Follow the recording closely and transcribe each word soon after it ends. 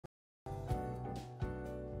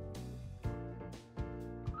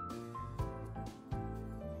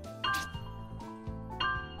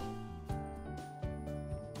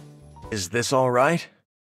Is this all right?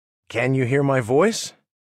 Can you hear my voice?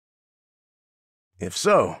 If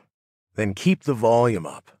so, then keep the volume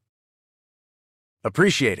up.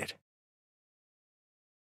 Appreciate it.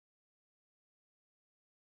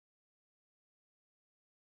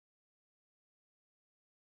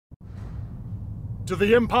 To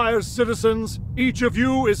the Empire's citizens, each of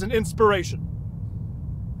you is an inspiration.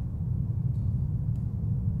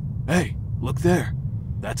 Hey, look there.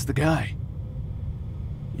 That's the guy.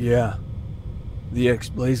 Yeah. The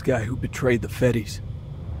ex-Blaze guy who betrayed the Fetties.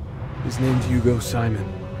 His name's Hugo Simon.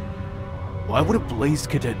 Why would a Blaze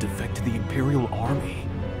cadet defect to the Imperial Army?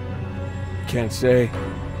 Can't say.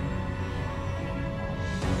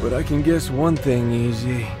 But I can guess one thing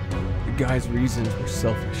easy. The guy's reasons were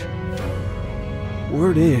selfish.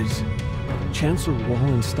 Word is, Chancellor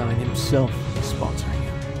Wallenstein himself is sponsoring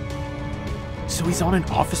him. So he's on an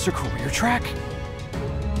officer career track?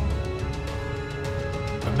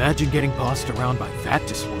 Imagine getting bossed around by that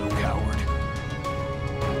disloyal coward.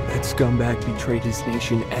 That scumbag betrayed his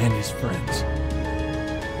nation and his friends.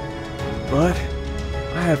 But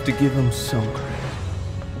I have to give him some credit.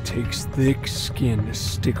 It takes thick skin to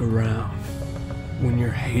stick around when you're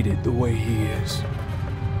hated the way he is.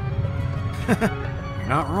 You're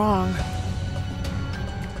not wrong.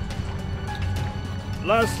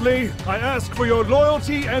 Lastly, I ask for your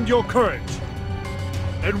loyalty and your courage.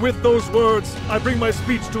 And with those words, I bring my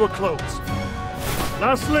speech to a close.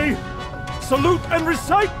 Lastly, salute and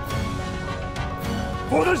recite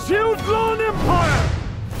for the Shieldglawn Empire!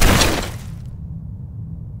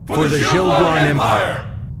 For the Shieldglawn Empire!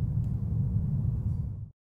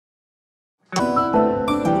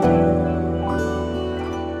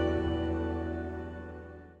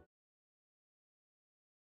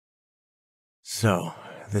 So,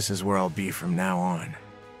 this is where I'll be from now on.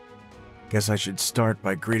 Guess I should start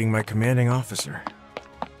by greeting my commanding officer.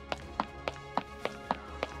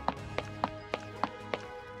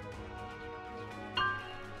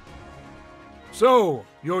 So,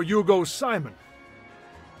 you're Hugo Simon.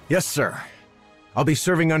 Yes, sir. I'll be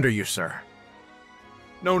serving under you, sir.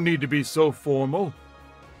 No need to be so formal.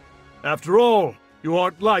 After all, you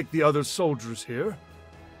aren't like the other soldiers here.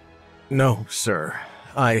 No, sir.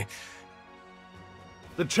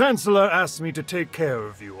 The Chancellor asked me to take care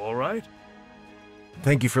of you, all right?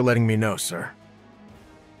 Thank you for letting me know, sir.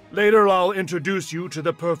 Later, I'll introduce you to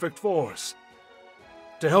the Perfect Force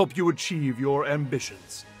to help you achieve your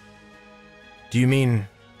ambitions. Do you mean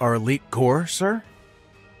our elite corps, sir?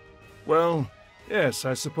 Well, yes,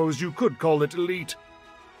 I suppose you could call it elite.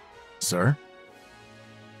 Sir?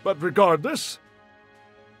 But regardless,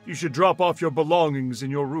 you should drop off your belongings in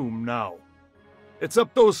your room now. It's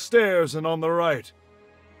up those stairs and on the right.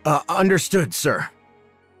 Understood, sir.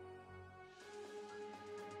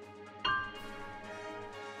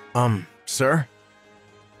 Sir?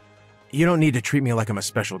 You don't need to treat me like I'm a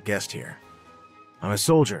special guest here. I'm a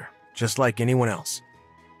soldier, just like anyone else.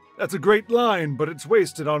 That's a great line, but it's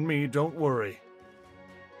wasted on me, don't worry.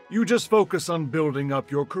 You just focus on building up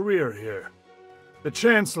your career here. The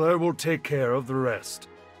Chancellor will take care of the rest.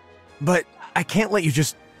 But I can't let you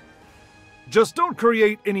just... Just don't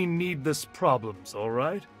create any needless problems, all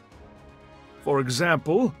right? For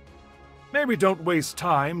example, maybe don't waste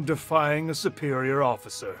time defying a superior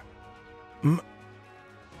officer.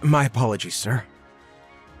 My apologies, sir.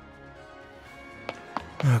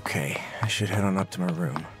 Okay, I should head on up to my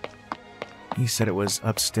room. He said it was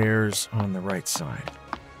upstairs on the right side.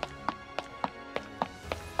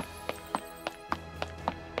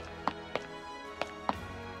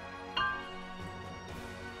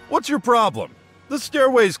 What's your problem? The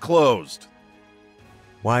stairway's closed.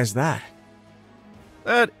 Why is that?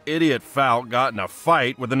 That idiot Fout got in a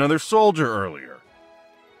fight with another soldier earlier.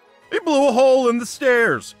 He blew a hole in the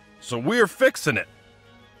stairs, so we're fixing it.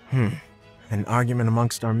 An argument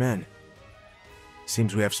amongst our men.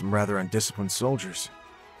 Seems we have some rather undisciplined soldiers.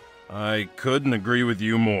 I couldn't agree with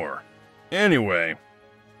you more. Anyway,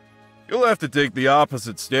 you'll have to take the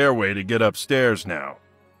opposite stairway to get upstairs now.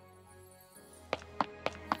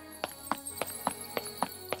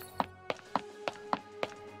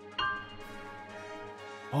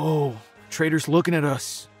 Oh, traitor's looking at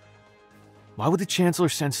us. Why would the Chancellor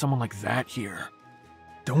send someone like that here?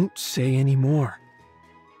 Don't say any more.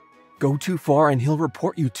 Go too far and he'll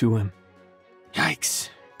report you to him. Yikes.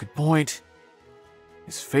 Good point.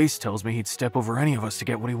 His face tells me he'd step over any of us to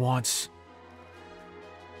get what he wants.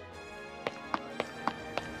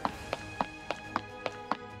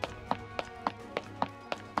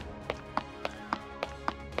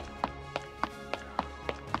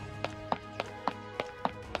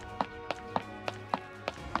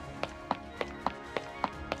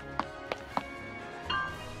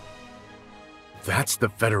 That's the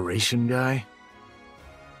Federation guy?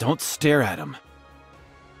 Don't stare at him.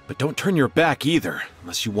 But don't turn your back either,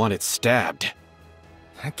 unless you want it stabbed.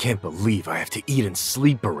 I can't believe I have to eat and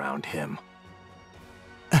sleep around him.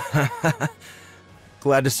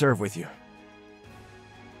 Glad to serve with you.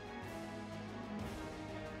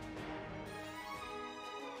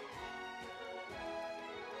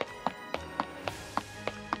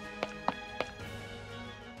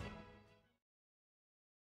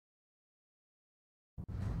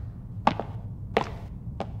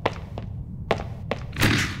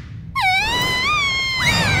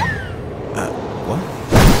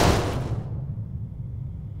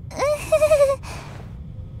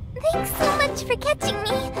 Thanks so much for catching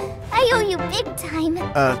me. I owe you big time.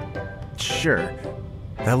 Sure.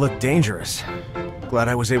 That looked dangerous. Glad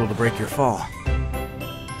I was able to break your fall.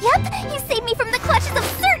 Yep, you saved me from the clutches of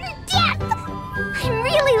certain death. I'm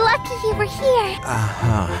really lucky you were here.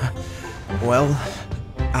 Uh-huh. Well,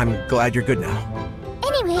 I'm glad you're good now.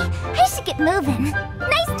 Anyway, I should get moving.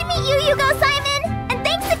 Nice to meet you, Hugo Simon! And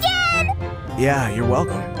thanks again! Yeah, you're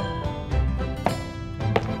welcome.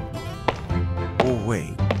 Oh,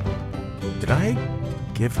 wait. Did I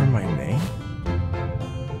give her my name?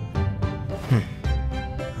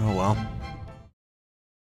 Oh well.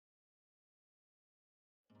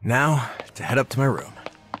 Now, to head up to my room.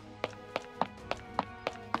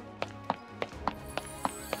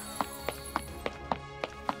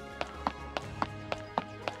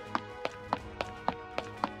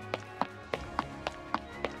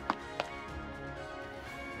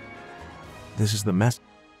 This is the mess.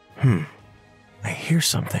 I hear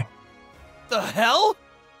something. The hell?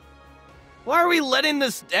 Why are we letting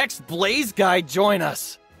this ex-Blaze guy join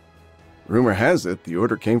us? Rumor has it the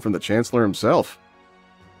order came from the Chancellor himself.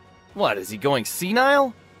 What, is he going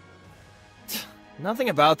senile? Nothing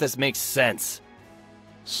about this makes sense.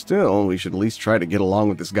 Still, we should at least try to get along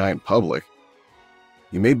with this guy in public.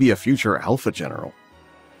 You may be a future Alpha General.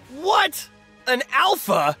 What? An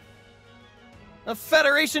Alpha? A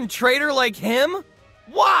Federation traitor like him?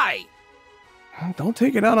 Why? Don't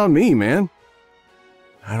take it out on me, man.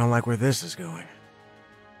 I don't like where this is going.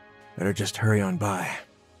 Better just hurry on by.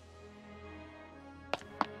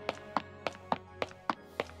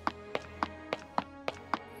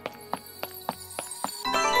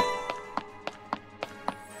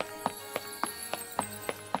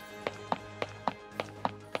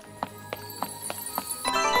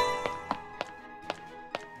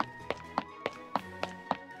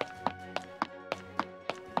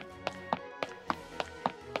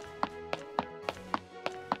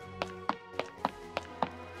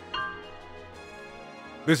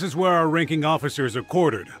 This is where our ranking officers are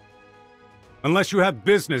quartered. Unless you have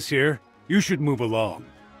business here, you should move along.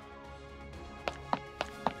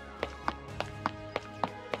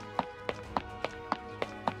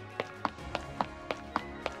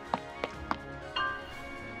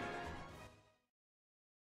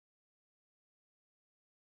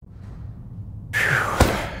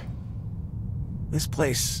 This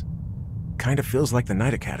place kind of feels like the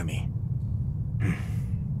Night Academy.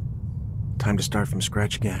 Time to start from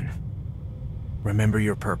scratch again. Remember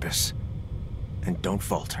your purpose, and don't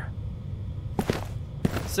falter.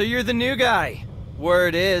 So you're the new guy.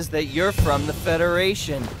 Word is that you're from the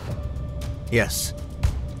Federation. Yes,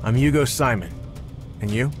 I'm Hugo Simon. And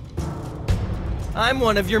you? I'm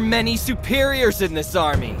one of your many superiors in this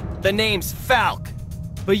army. The name's Falk.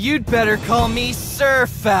 But you'd better call me Sir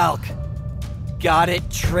Falk. Got it,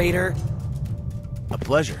 traitor? A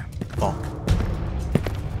pleasure, Falk.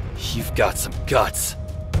 You've got some guts.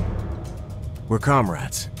 We're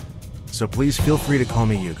comrades, so please feel free to call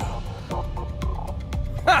me Hugo.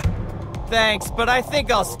 Ha! Thanks, but I think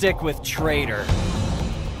I'll stick with traitor.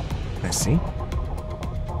 I see.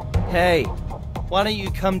 Hey, why don't you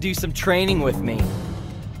come do some training with me?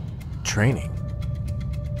 Training?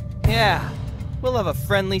 Yeah, we'll have a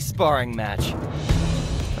friendly sparring match.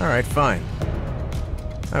 Alright, fine.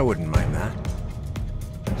 I wouldn't mind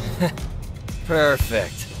that.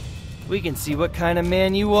 Perfect. We can see what kind of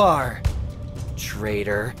man you are,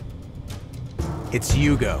 traitor. It's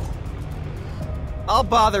Hugo. I'll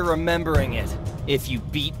bother remembering it if you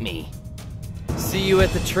beat me. See you at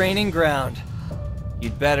the training ground.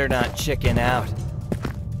 You'd better not chicken out.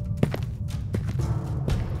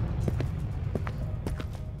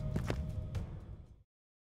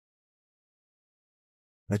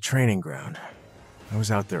 The training ground. I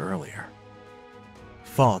was out there earlier.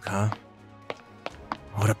 Falk, huh?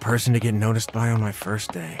 What a person to get noticed by on my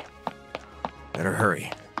first day. Better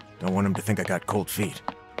hurry. Don't want him to think I got cold feet.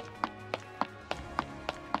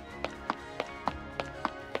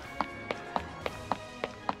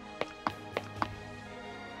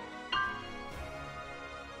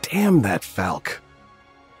 Damn that Falk.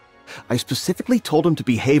 I specifically told him to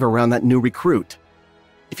behave around that new recruit.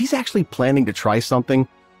 If he's actually planning to try something,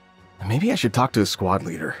 maybe I should talk to his squad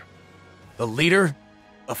leader. The leader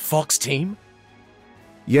of Falk's team?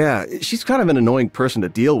 Yeah, she's kind of an annoying person to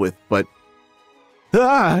deal with, but...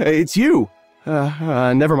 Ah, it's you!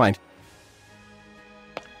 Never mind.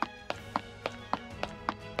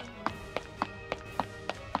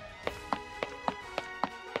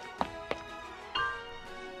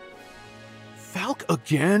 Falk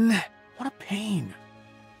again? What a pain.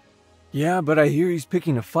 Yeah, but I hear he's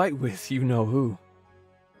picking a fight with you-know-who.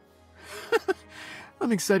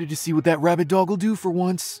 I'm excited to see what that rabbit dog will do for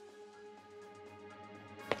once.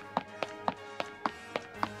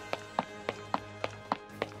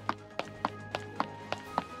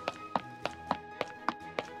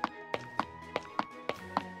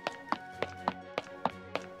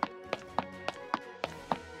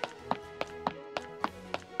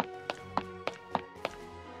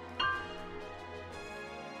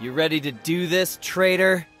 You ready to do this,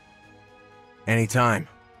 traitor? Anytime.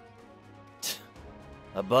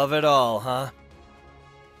 Above it all, huh?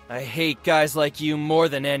 I hate guys like you more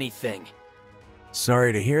than anything.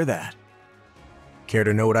 Sorry to hear that. Care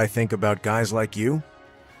to know what I think about guys like you?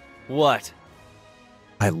 What?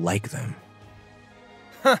 I like them.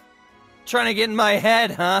 Huh. Trying to get in my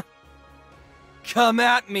head, huh? Come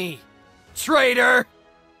at me, traitor!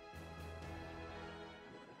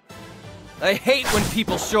 I hate when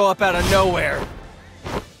people show up out of nowhere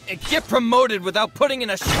and get promoted without putting in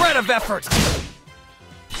a shred of effort.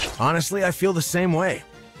 Honestly, I feel the same way.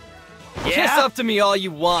 Yeah? Kiss up to me all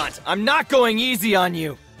you want. I'm not going easy on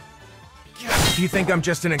you. If you think I'm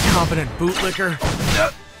just an incompetent bootlicker,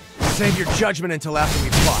 save your judgment until after we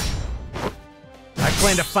fought. I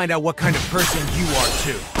plan to find out what kind of person you are,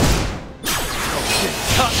 too.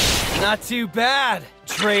 Not too bad,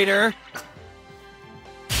 traitor.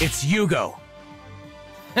 It's Hugo.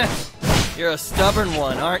 You're a stubborn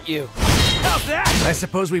one, aren't you? How's that? I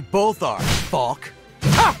suppose we both are, Falk.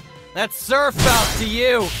 Ha! That's Sir Falk to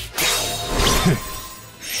you.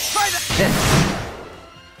 Try that.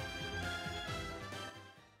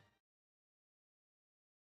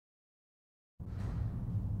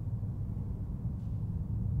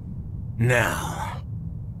 Now,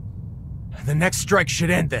 the next strike should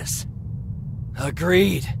end this.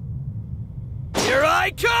 Agreed. Here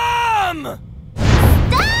I come!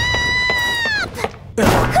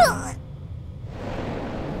 Stop!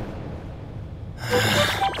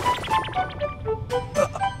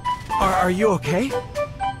 Are you okay?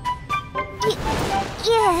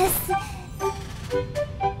 Yes.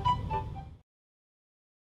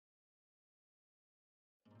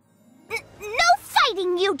 No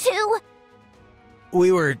fighting, you two!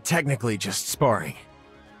 We were technically just sparring.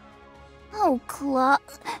 Oh, Claw...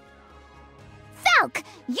 Falk,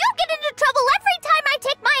 you get into trouble every time I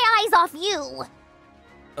take my eyes off you!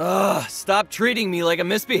 Ugh, stop treating me like a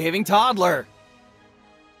misbehaving toddler.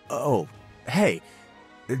 Oh, hey,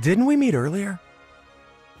 didn't we meet earlier?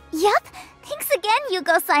 Yep, thanks again,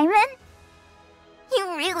 Hugo Simon.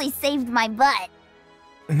 You really saved my butt.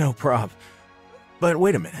 No prob. But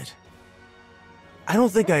wait a minute. I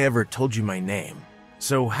don't think I ever told you my name.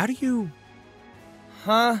 So how do you...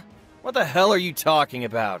 Huh? What the hell are you talking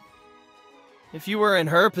about? If you were in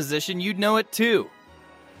her position, you'd know it too.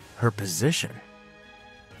 Her position?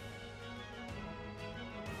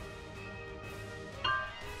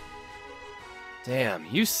 Damn,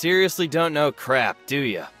 you seriously don't know crap, do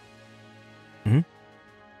ya? Hmm?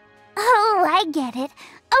 Oh, I get it.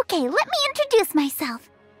 Okay, let me introduce myself.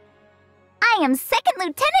 I am Second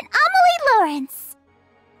Lieutenant Amelie Lawrence.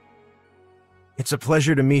 It's a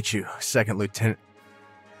pleasure to meet you, Second Lieutenant...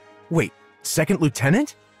 Wait, Second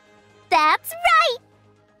Lieutenant? That's right!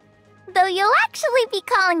 Though you'll actually be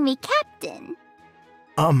calling me Captain.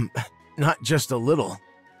 Not just a little.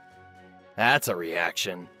 That's a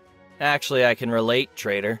reaction. Actually, I can relate,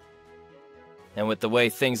 traitor. And with the way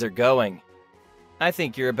things are going, I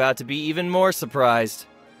think you're about to be even more surprised.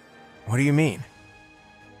 What do you mean?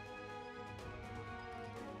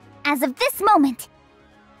 As of this moment,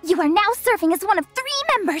 you are now serving as one of 3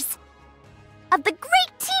 members of the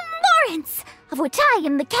great Team Lawrence, of which I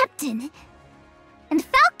am the captain. And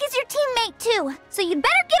Falk is your teammate too, so you'd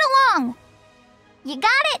better get along. You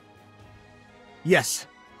got it? Yes.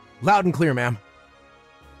 Loud and clear, ma'am.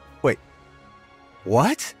 Wait.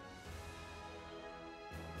 What?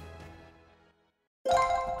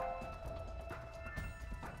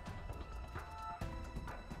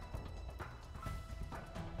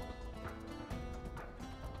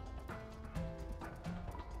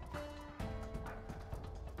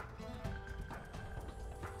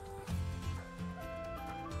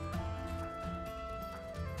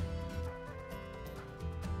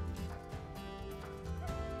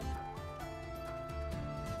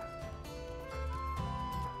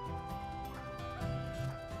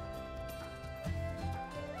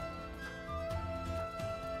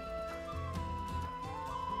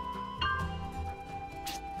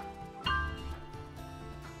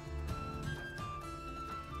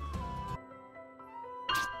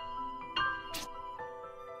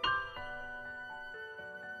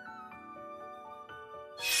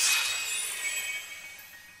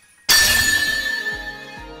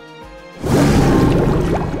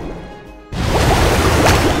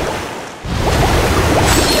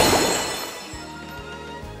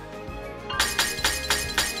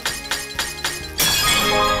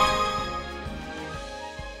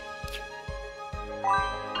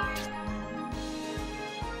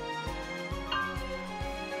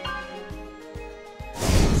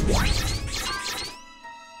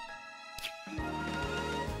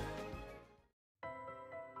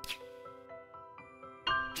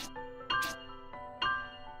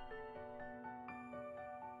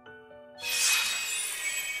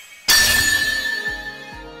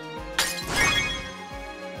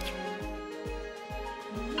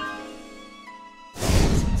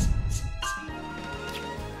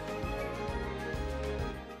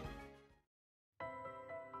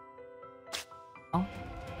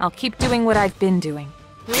 I'll keep doing what I've been doing.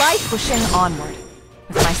 Life pushing onward,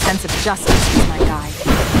 with my sense of justice as my guide.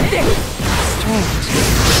 Strange.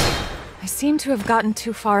 I seem to have gotten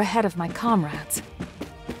too far ahead of my comrades.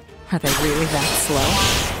 Are they really that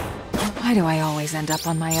slow? Why do I always end up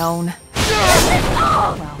on my own?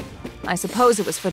 Well, I suppose it was for